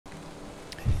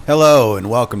Hello and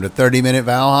welcome to 30 Minute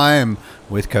Valheim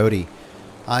with Cody.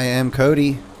 I am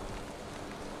Cody.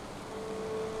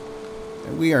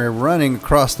 We are running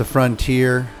across the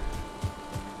frontier,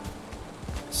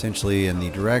 essentially in the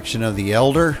direction of the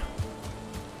Elder.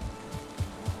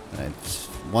 It's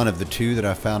one of the two that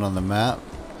I found on the map.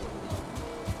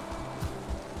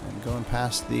 And going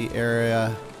past the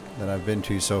area that I've been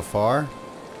to so far.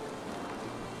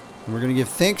 And we're going to give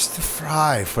thanks to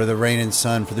Fry for the rain and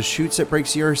sun, for the shoots that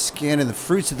breaks your skin, and the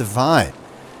fruits of the vine.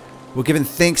 We're giving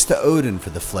thanks to Odin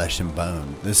for the flesh and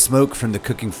bone, the smoke from the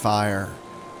cooking fire,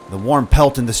 the warm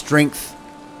pelt and the strength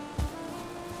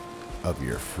of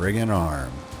your friggin'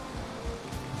 arm.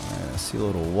 I see a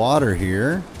little water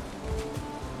here.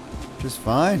 Just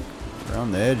fine. We're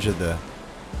on the edge of the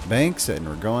banks and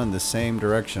we're going the same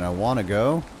direction I want to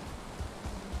go.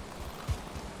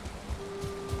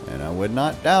 And I would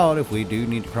not doubt if we do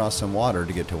need to cross some water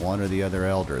to get to one or the other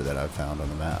elder that I've found on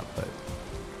the map, but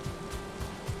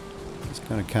just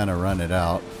gonna kind of run it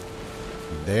out.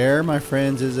 There, my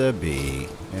friends, is a bee,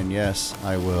 and yes,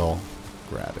 I will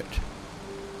grab it.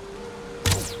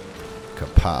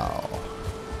 Kapow.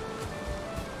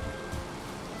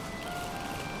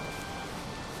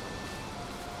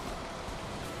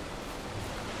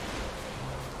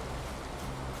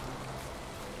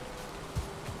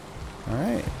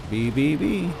 Alright,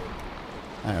 B.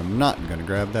 I am not going to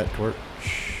grab that torch.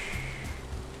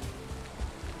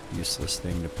 Useless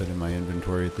thing to put in my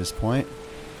inventory at this point.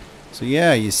 So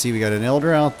yeah, you see we got an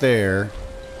elder out there.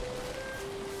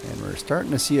 And we're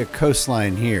starting to see a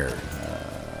coastline here.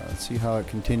 Let's see how it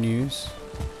continues.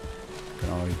 Can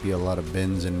always be a lot of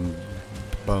bends and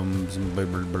bums and blah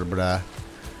blah blah blah.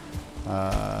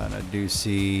 And I do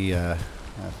see, I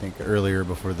think earlier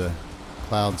before the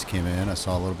clouds came in, I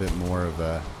saw a little bit more of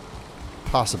a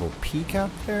possible peak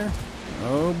out there.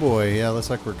 Oh boy, yeah, looks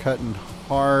like we're cutting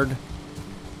hard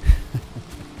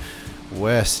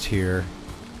west here.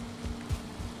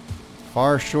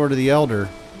 Far short of the Elder.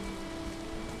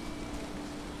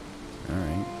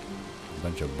 Alright. A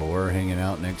bunch of boar hanging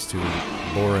out next to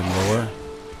boar and lore.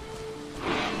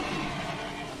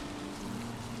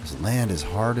 This land is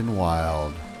hard and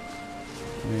wild.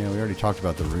 Yeah, we already talked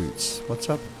about the roots. What's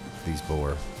up with these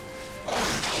boar?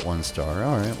 1 star.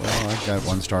 Alright, well, I've got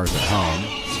 1 stars at home.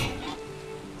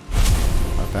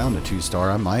 I found a 2 star.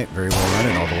 I might very well run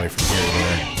it all the way from here to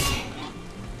there.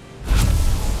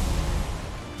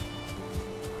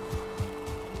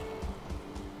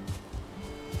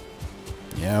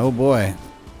 Yeah, oh boy.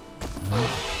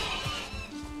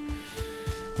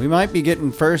 We might be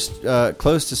getting close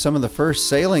to some of the first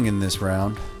sailing in this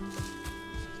round.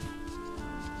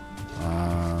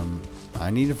 I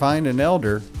need to find an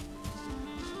elder.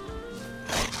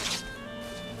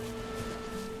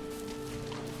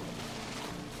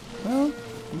 Well,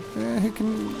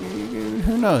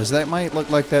 who knows? That might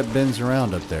look like that bends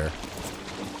around up there.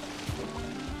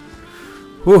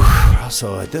 Whew.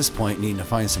 Also, at this point, needing to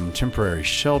find some temporary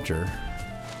shelter.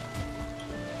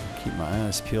 Keep my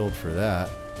eyes peeled for that.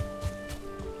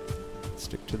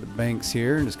 Stick to the banks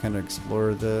here and just kind of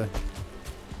explore the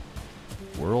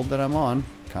world that I'm on.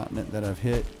 Continent that I've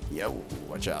hit. Yo,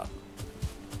 watch out.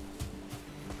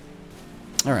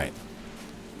 Alright.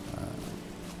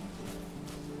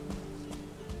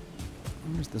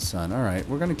 Where's the sun? Alright,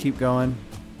 we're going to keep going.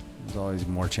 There's always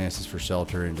more chances for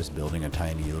shelter and just building a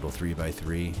tiny little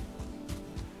 3x3.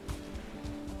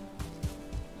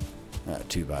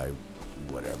 2 by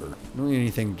whatever. Don't need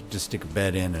anything to just stick a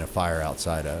bed in and a fire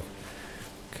outside of.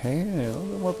 Okay, a little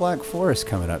bit more black forest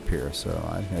coming up here. So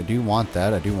I do want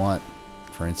that. I do want,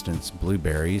 for instance,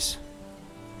 blueberries.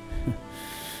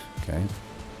 Okay.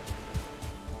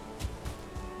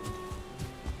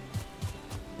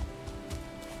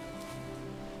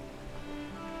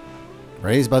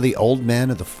 Raised by the old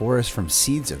men of the forest from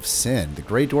seeds of sin, the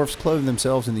gray dwarfs clothe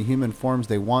themselves in the human forms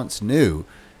they once knew.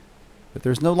 But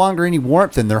there's no longer any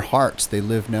warmth in their hearts. They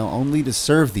live now only to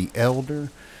serve the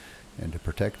elder and to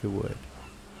protect the wood.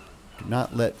 Do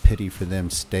not let pity for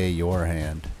them stay your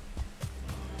hand.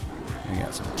 We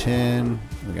got some tin.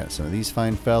 We got some of these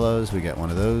fine fellows. We got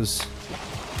one of those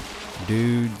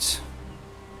dudes.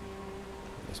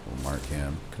 I guess we'll mark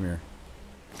him. Come here.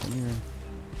 Come here.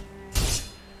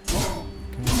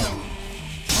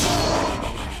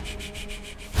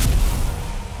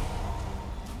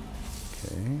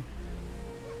 Okay.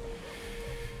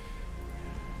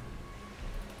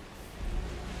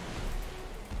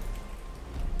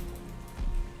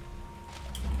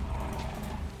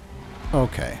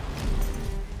 Okay.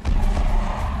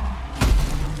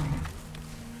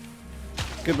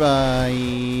 Goodbye.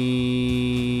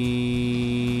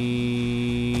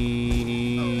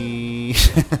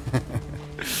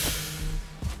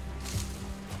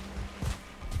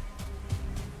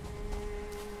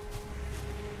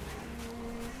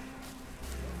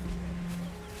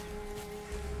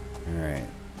 Alright.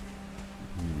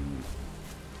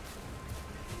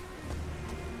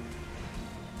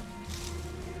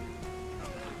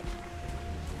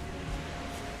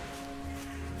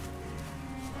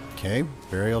 Okay,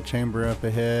 burial chamber up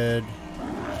ahead.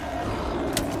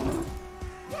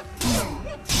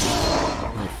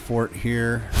 Little fort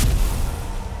here.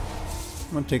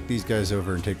 I'm gonna take these guys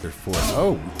over and take their fort.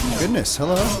 Oh, goodness,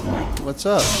 hello. What's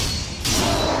up?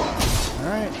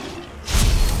 Alright.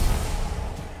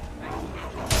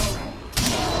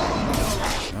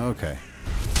 Okay.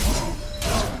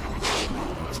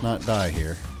 Let's not die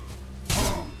here.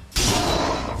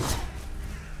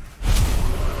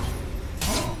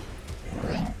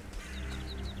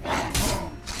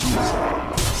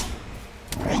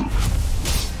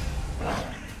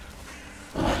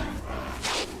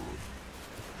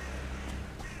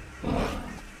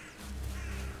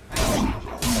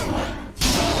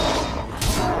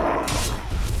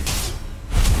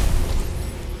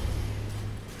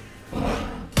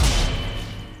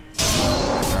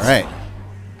 Alright.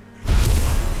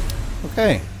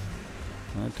 Okay.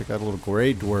 I took out a little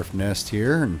gray dwarf nest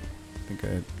here, and I think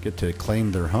I get to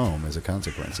claim their home as a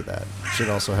consequence of that. Should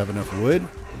also have enough wood.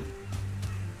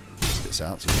 Get this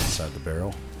out so we get inside the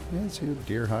barrel. Yeah, see the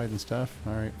deer hide and stuff.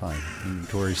 Alright, fine.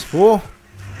 Inventory's full.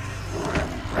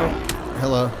 Oh,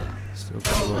 hello. Still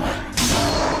got a little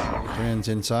friends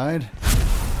inside.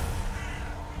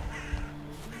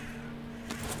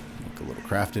 Make a little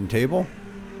crafting table.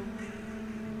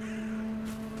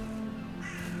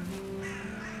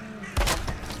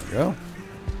 Go.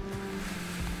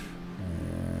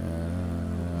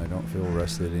 I don't feel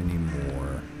rested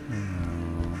anymore.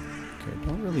 Okay,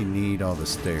 don't really need all the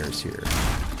stairs here.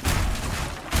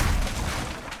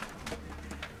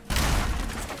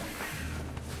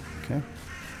 Okay.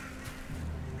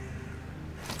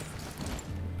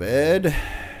 Bed.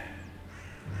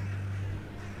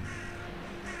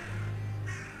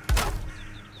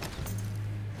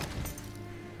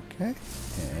 Okay.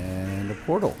 And a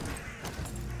portal.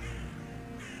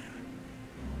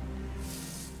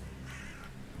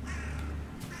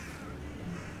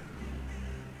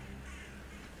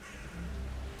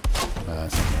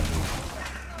 That's not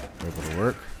going to be able to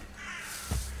work.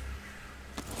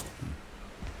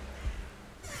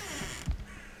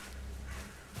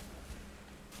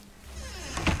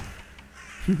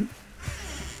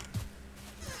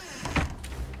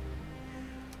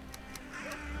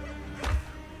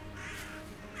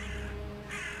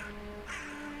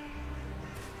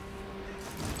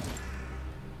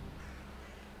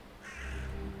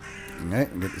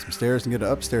 Alright, get some stairs and get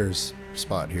an upstairs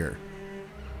spot here.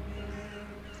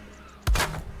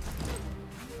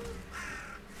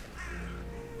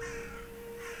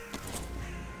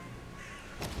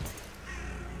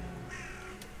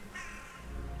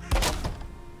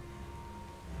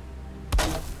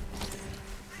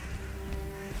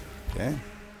 Okay,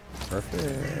 perfect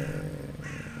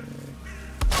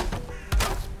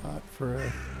spot for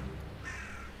a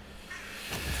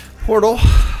portal.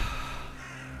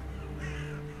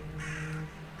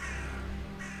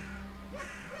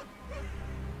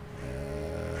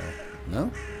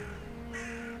 No?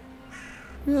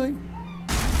 Really?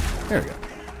 There we go.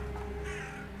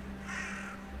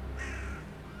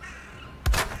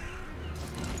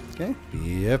 Okay,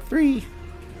 be free.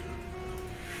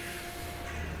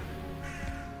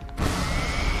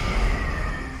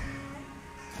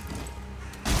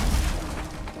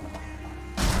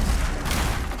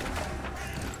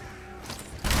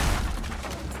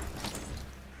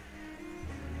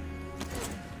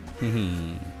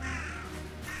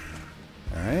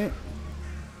 Alright.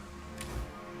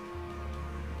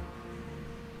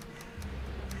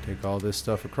 Take all this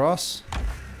stuff across.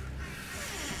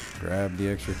 Grab the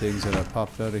extra things that I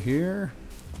popped out of here.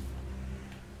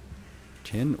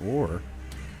 Tin ore.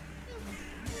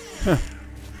 Huh.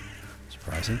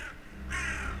 Surprising.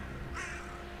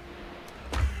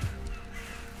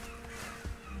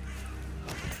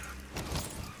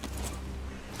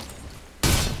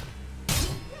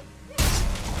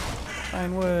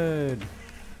 Fine wood.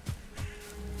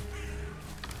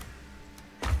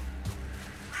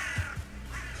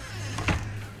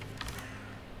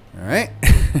 All right.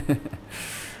 Might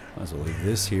as well leave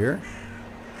this here.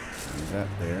 Leave that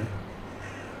there.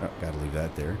 Oh, gotta leave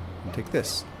that there. And take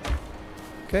this.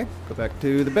 Okay, go back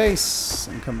to the base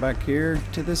and come back here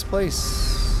to this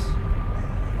place.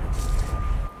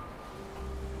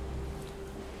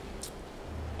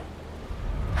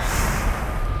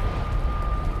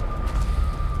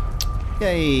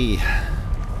 Yay!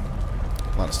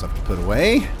 A lot of stuff to put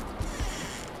away.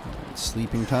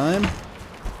 Sleeping time. Okay,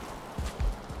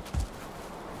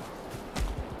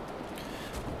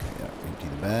 yeah, empty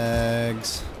the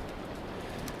bags.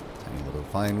 Tiny little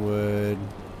pine wood.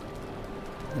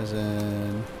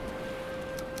 Resin.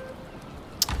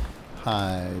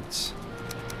 Hides.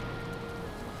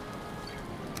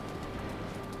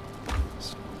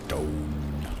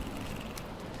 Stone.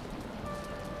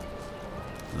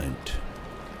 Lint.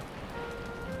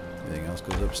 Everything else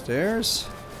goes upstairs.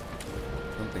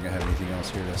 I don't think I have anything else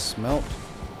here to smelt.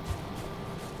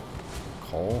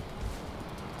 Coal.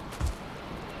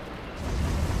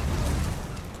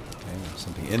 Okay,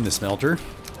 something in the smelter.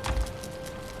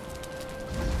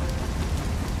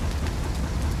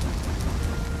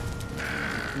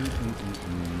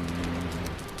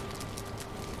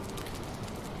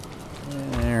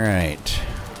 Alright.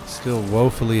 Still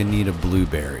woefully in need of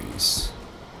blueberries.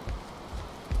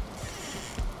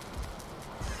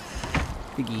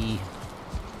 Piggy.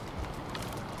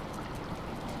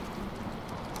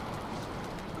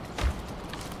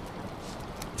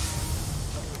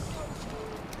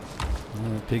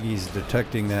 Piggy's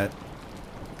detecting that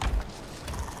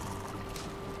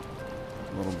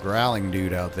little growling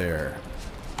dude out there.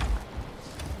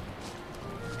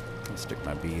 I'll stick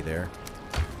my bee there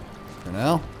for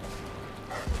now.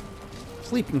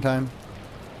 Sleeping time.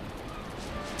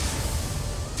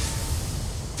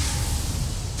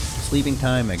 Sleeping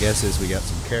time, I guess, is we got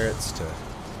some carrots to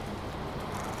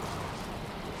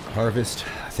harvest,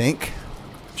 I think.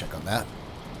 Check on that.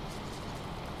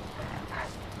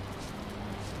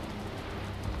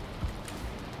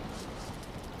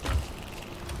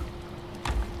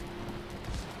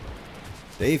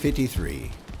 Day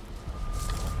 53.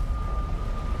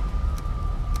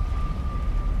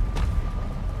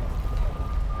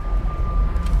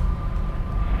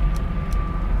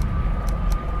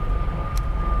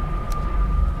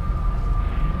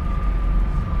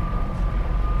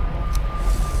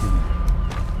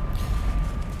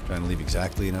 Trying to leave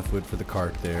exactly enough wood for the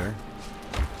cart there.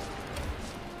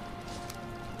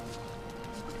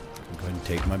 I'm going to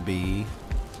take my bee.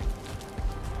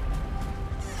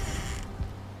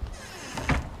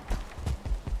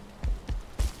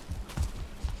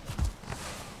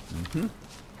 Oh,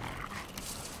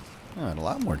 and a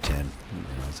lot more tin. Didn't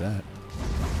realize that.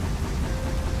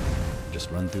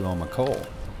 Just run through all my coal.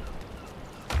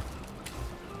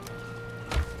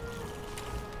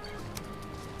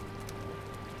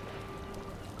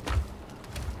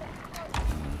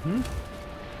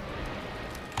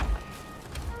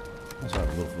 Also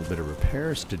have a little bit of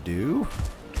repairs to do.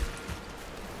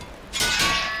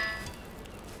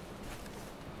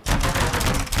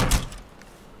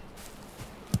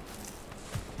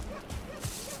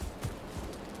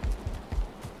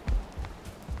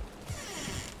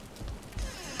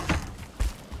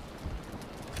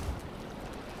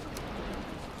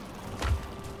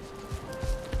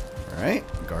 Alright,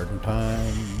 garden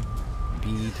time,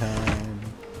 bee time.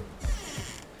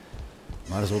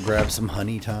 Might as well grab some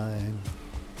honey time.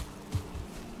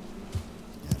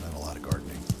 Yeah, not a lot of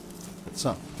gardening, but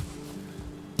some.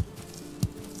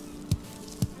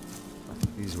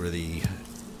 These were the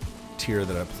tier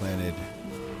that I planted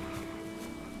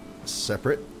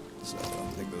separate, so I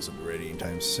don't think those will be ready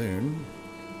anytime soon.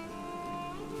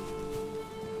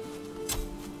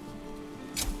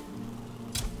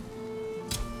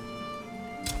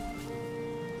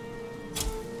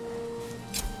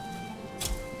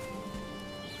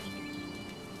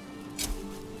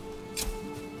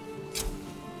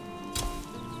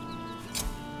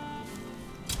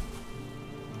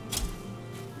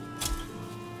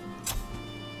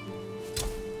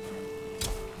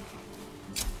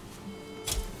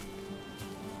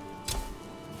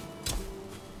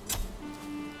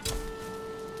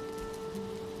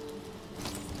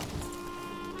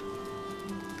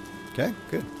 Okay,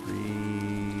 good. For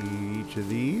each of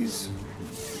these.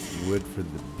 Wood for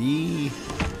the bee.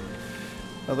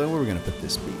 Although, where are we going to put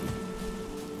this bee?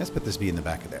 Let's put this bee in the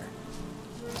back of there.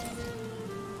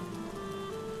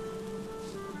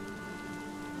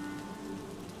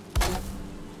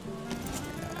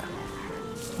 Yeah.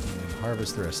 And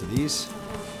harvest the rest of these.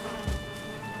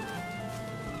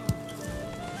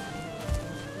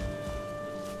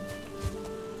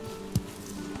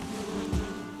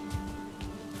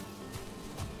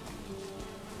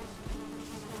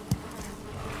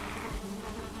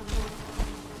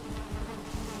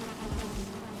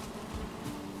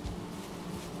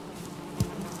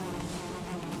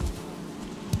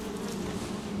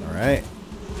 Alright.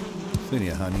 Plenty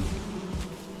of honey.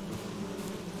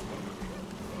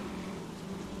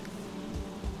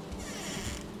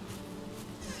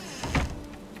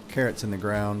 Carrots in the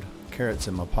ground. Carrots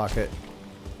in my pocket.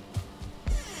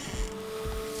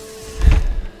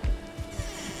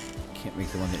 Can't make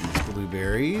the one that needs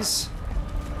blueberries.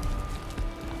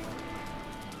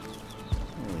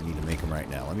 I really need to make them right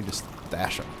now. Let me just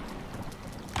stash them.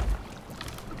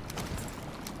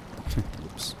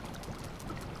 Oops.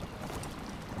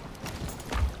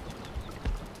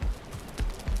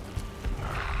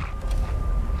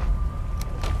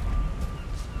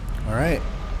 All right.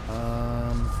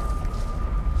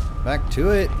 Back to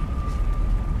it.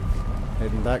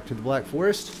 Heading back to the Black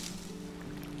Forest.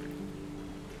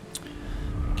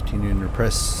 Continuing to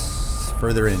press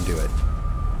further into it.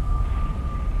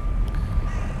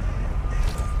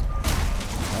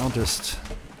 I'll just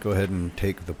go ahead and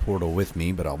take the portal with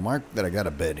me, but I'll mark that I got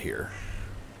a bed here.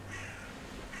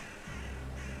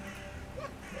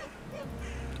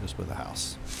 Just with a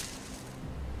house.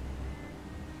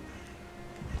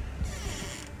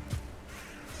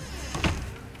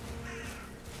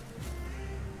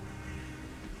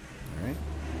 Alright.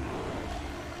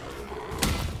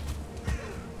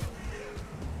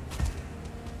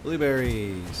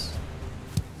 Blueberries.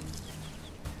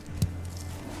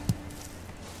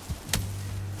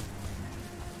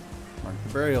 Mark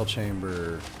the burial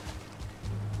chamber.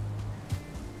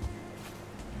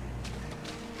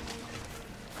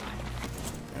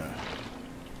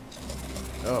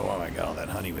 Oh my god, all that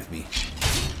honey with me.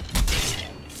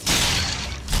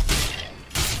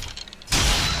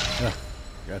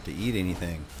 Forgot to eat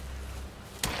anything.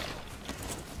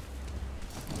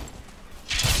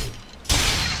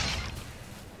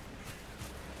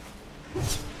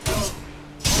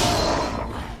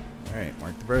 Alright,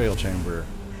 mark the burial chamber.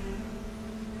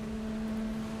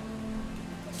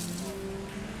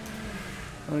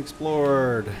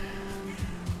 Unexplored.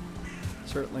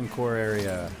 Circling core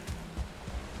area.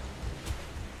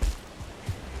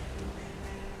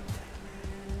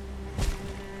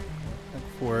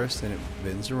 Forest, and it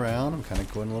bends around. I'm kind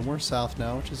of going a little more south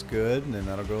now, which is good, and then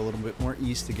that'll go a little bit more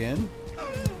east again.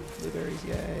 Blueberries,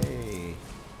 yay!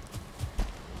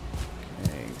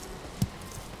 Okay.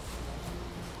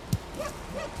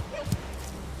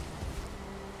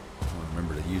 I'll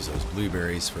remember to use those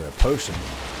blueberries for a potion,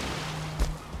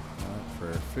 not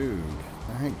for food.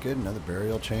 Alright, good. Another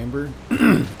burial chamber.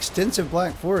 Extensive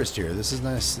Black Forest here. This is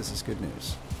nice. This is good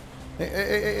news.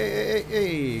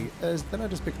 Hey, did I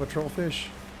just pick up a trollfish?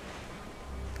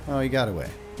 Oh, he got away.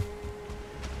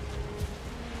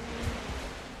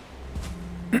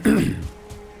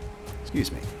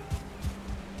 Excuse me.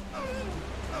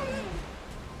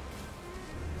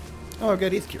 Oh, I've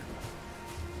got ETH cure.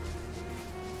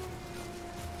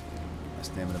 Get my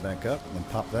stamina back up and then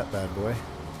pop that bad boy.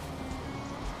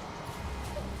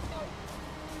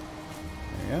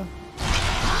 There you go.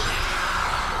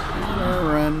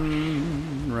 Run.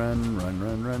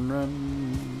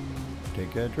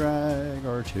 Take a drag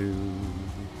or two.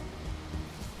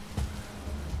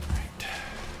 Right.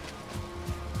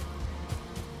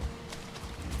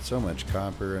 So much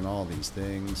copper and all these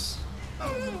things. Yeah,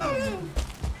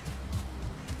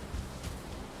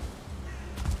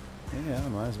 I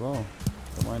might as well.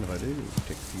 Don't mind if I do.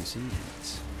 Take a few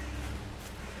seeds.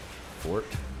 Fort.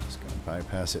 Just gonna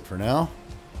bypass it for now.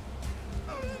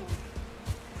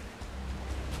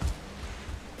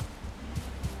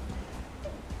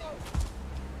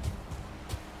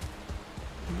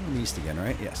 East again,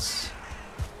 right? Yes.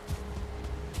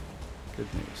 Good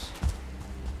news.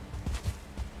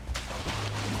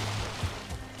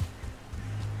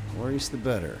 More east the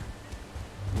better.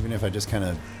 Even if I just kind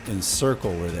of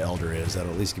encircle where the elder is,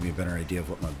 that'll at least give me a better idea of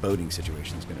what my boating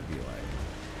situation is going to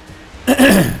be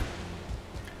like.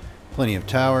 Plenty of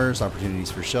towers, opportunities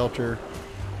for shelter.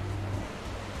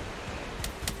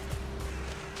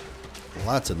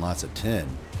 Lots and lots of tin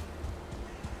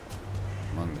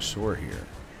along the shore here.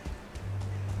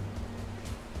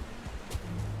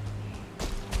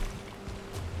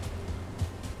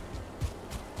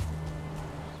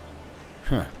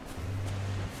 Huh.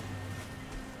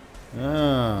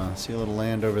 Ah, see a little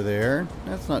land over there.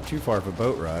 That's not too far of a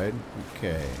boat ride.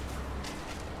 Okay.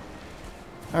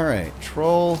 Alright,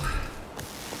 troll.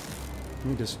 Let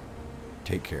me just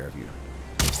take care of you.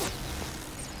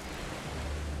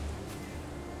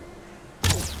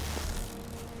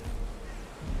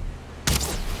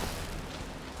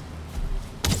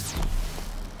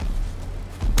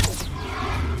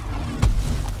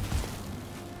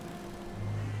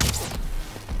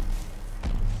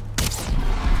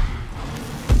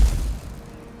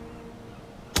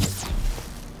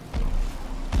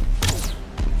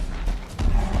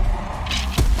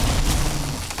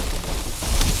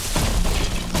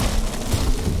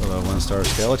 Star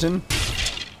skeleton.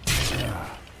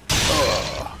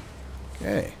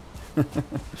 Okay. Is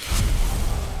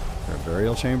there a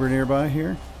burial chamber nearby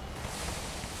here?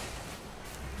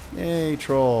 Yay,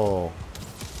 troll!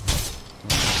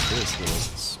 What's this little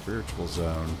spiritual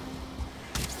zone?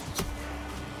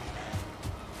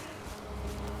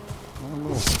 All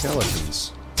little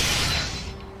skeletons.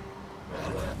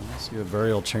 I see a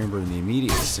burial chamber in the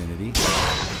immediate vicinity.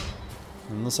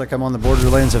 And looks like I'm on the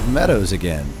borderlands of meadows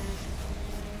again.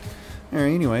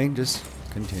 Alright, anyway, just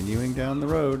continuing down the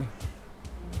road.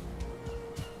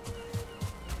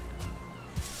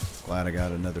 Glad I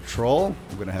got another troll.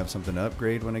 I'm going to have something to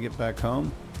upgrade when I get back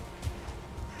home.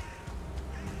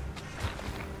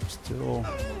 Still...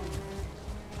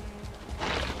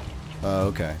 Oh,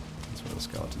 okay. That's where the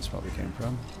skeletons probably came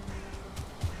from.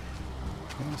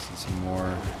 Okay, see some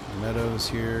more meadows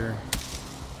here.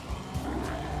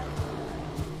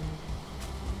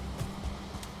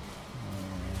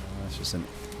 That's just an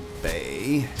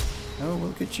bay. Oh,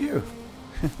 look at you.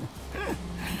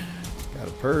 Got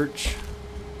a perch.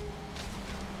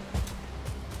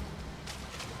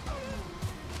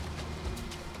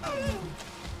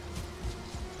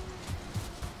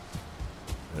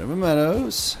 Bit of a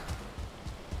meadows.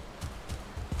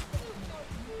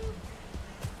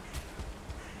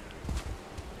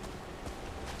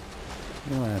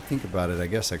 You know, when I think about it, I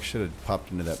guess I should have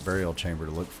popped into that burial chamber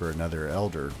to look for another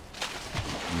elder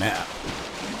map.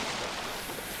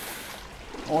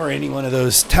 Or any one of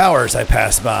those towers I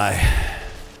passed by.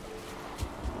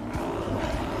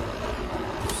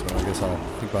 So I guess I'll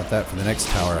think about that for the next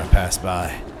tower I pass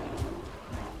by.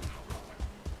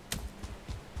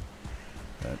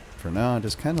 But for now, I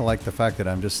just kind of like the fact that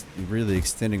I'm just really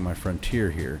extending my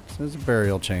frontier here. So there's a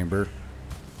burial chamber.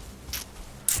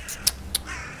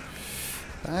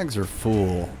 Bags are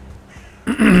full.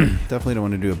 Definitely don't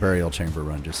want to do a burial chamber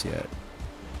run just yet.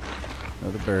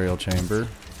 Another burial chamber.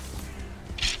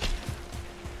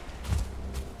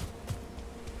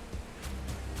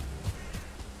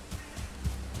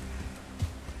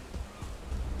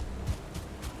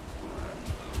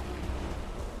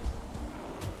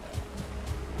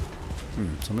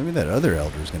 So maybe that other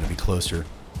elder is going to be closer.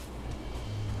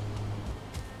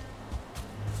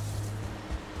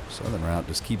 Southern route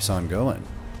just keeps on going.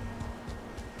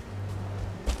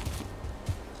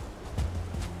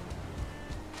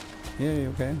 Yay,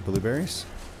 okay. Blueberries.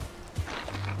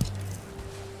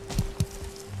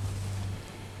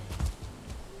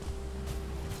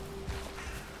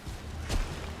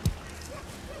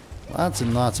 Lots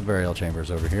and lots of burial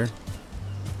chambers over here.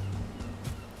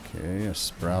 Okay, a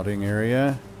sprouting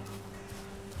area.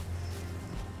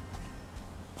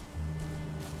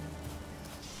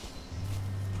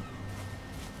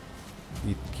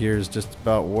 Gear is just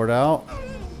about wore out.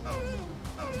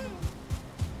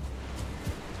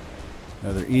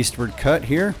 Another eastward cut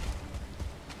here.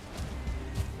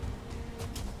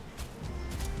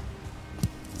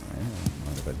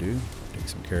 What if I do? Take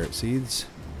some carrot seeds.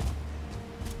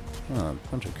 Oh, a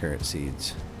bunch of carrot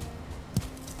seeds.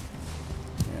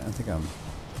 Yeah, I think I'm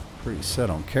pretty set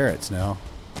on carrots now.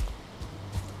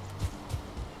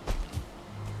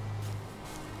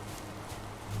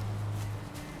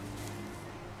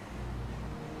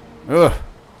 Ugh.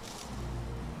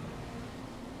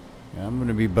 Yeah, I'm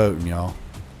gonna be boating, y'all.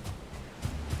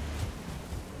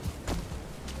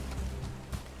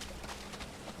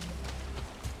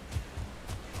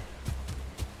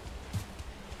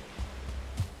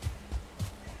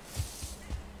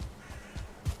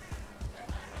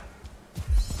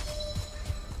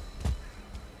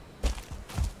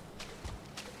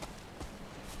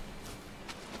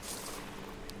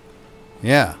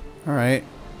 Yeah, all right.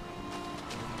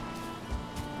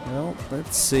 Well,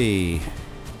 let's see.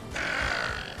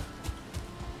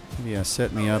 Maybe I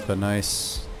set me up a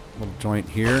nice little joint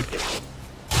here.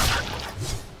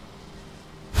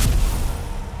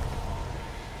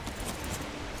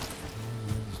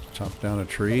 Chop down a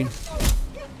tree.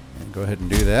 And go ahead and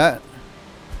do that.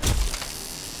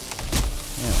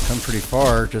 Yeah, I've come pretty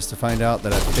far just to find out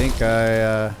that I think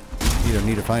I either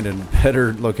need to find a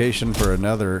better location for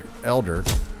another elder,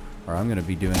 or I'm going to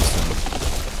be doing some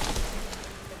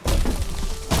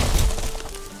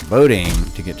boating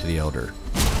to get to the elder,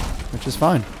 which is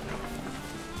fine.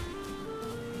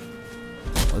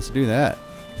 Let's do that.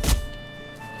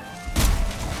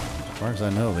 As far as I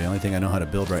know, the only thing I know how to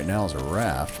build right now is a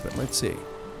raft, but let's see.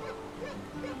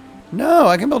 No,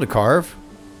 I can build a carve.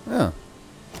 Oh.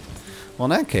 Well, in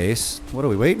that case, what are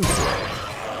we waiting for?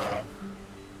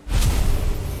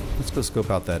 Let's go scope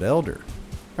out that elder.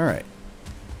 All right.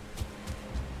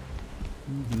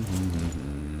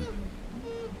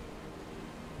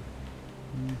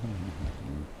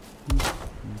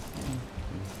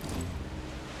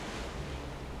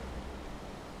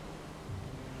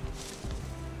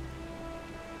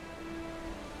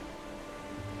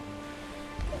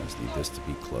 just need this to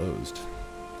be closed.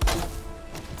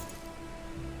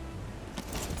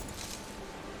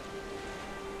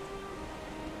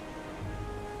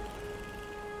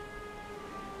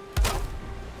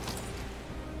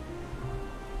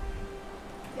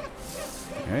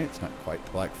 Alright, it's not quite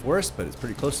the Black Forest, but it's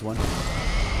pretty close to one.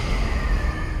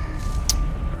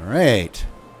 Alright.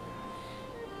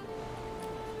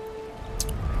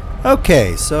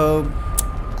 Okay, so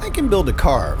I can build a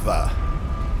Karve.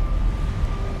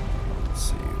 Let's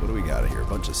see, what do we got here? A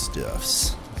bunch of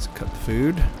stuffs. Let's cut the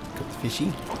food, cut the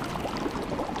fishy.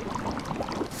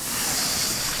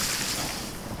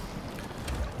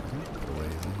 Put away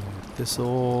the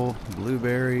thistle,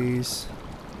 blueberries.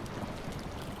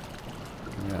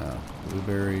 Yeah,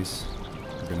 blueberries.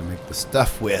 We're gonna make the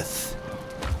stuff with.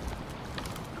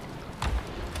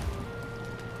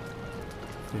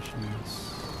 Fishes.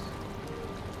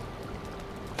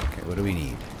 Okay, what do we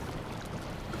need?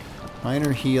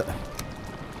 Minor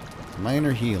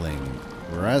healing.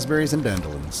 Raspberries and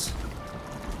dandelions.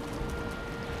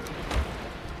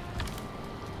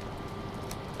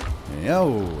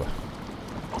 Yo.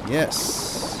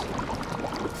 Yes.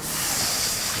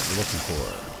 What we're looking for.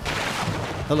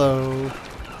 Hello.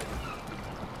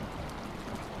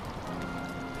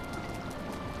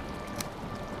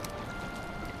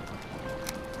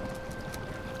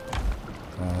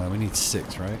 We need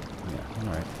 6, right? Yeah,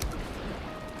 alright.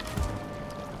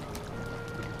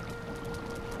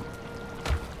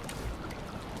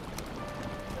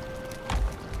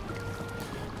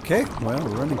 Okay, well,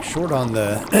 we're running short on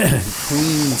the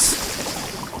Queen's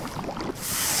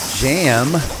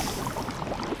jam.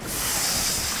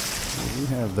 We do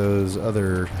have those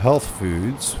other health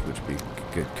foods, which would be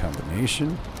a good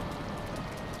combination.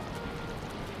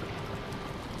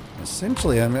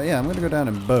 Essentially, I'm going to go down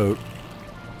and boat.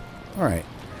 Alright.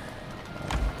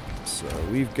 So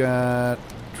we've got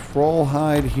troll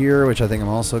hide here, which I think I'm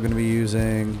also going to be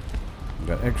using. We've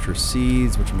got extra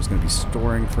seeds, which I'm just going to be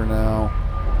storing for now.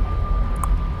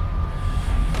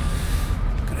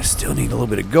 Gonna still need a little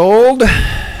bit of gold.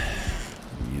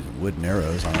 I'm using wooden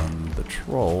arrows on the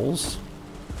trolls.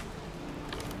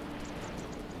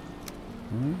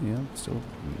 Yeah, still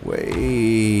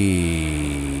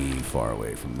way far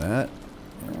away from that.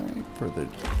 Alright, for the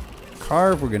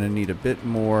Karve, we're going to need a bit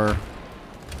more.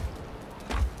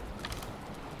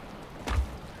 A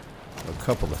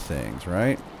couple of things,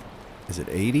 right? Is it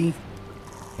 80?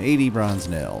 80 bronze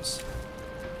nails.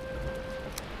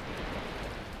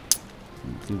 I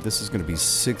think this is going to be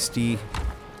 60.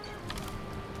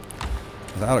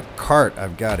 Without a cart,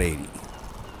 I've got 80.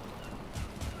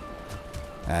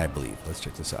 I believe. Let's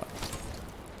check this out.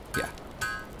 Yeah.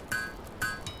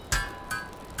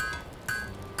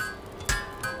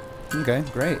 Okay,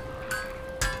 great.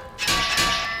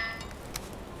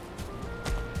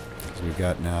 So we've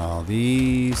got now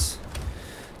these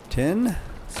 10,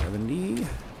 70. Yeah,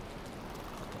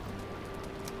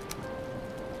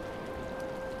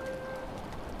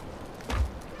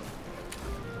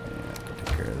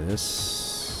 take care of this.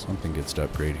 Something gets to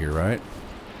upgrade here, right?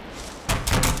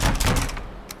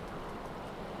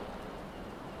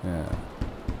 Yeah.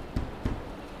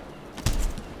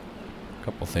 A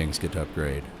couple things get to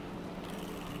upgrade.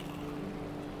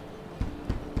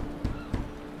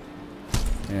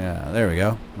 Yeah, there we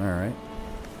go. All right.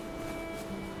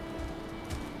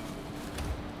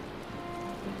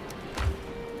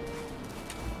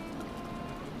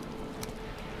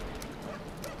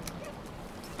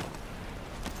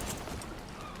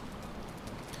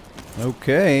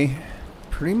 Okay.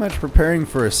 Pretty much preparing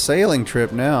for a sailing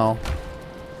trip now.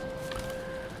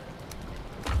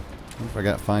 What if I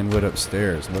got fine wood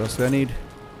upstairs? What else do I need?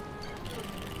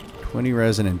 20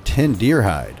 resin and 10 deer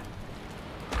hide.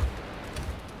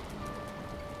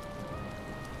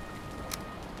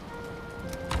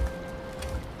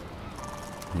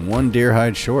 One deer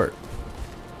hide short.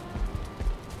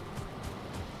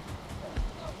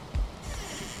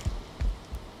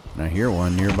 And I hear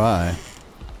one nearby.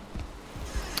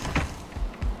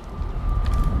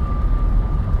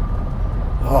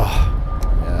 Oh,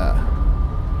 yeah.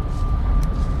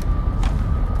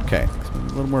 Okay, a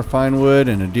little more fine wood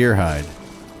and a deer hide.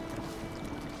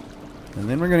 And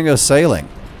then we're going to go sailing.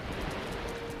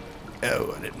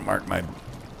 Oh, I didn't mark my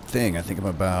thing. I think I'm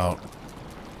about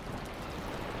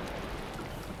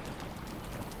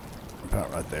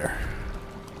right there.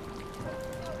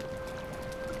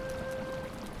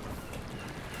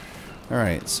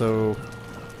 Alright, so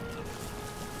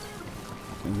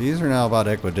these are now about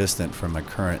equidistant from my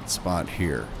current spot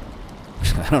here.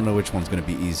 I don't know which one's going to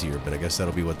be easier, but I guess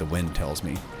that'll be what the wind tells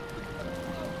me.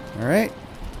 Alright.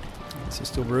 Is it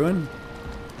still brewing?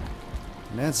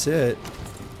 And that's it.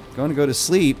 Going to go to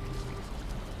sleep.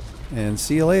 And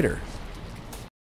see you later.